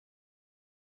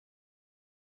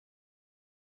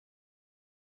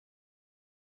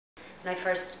when I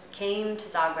first came to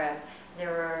Zagreb, there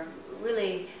were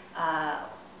really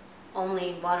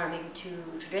only one or maybe two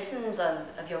traditions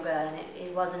of yoga, and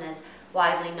it wasn't as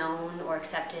widely known or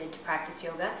accepted to practice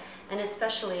yoga, and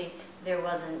especially there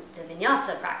wasn't the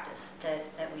Vinyasa practice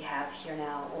that we have here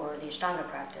now, or the Ashtanga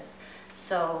practice.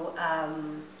 So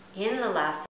in the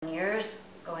last 7 years,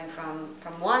 going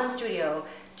from one studio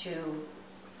to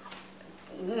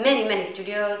many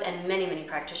studios and many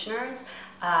practitioners,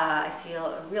 I see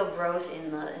a real growth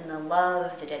in the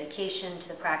love, the dedication to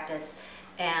the practice,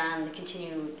 and the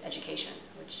continued education,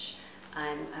 which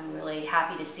I'm really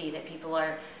happy to see that people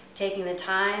are taking the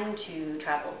time to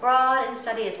travel abroad and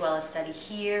study, as well as study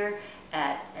here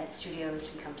at studios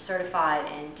to become certified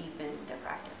and deepen their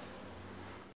practice.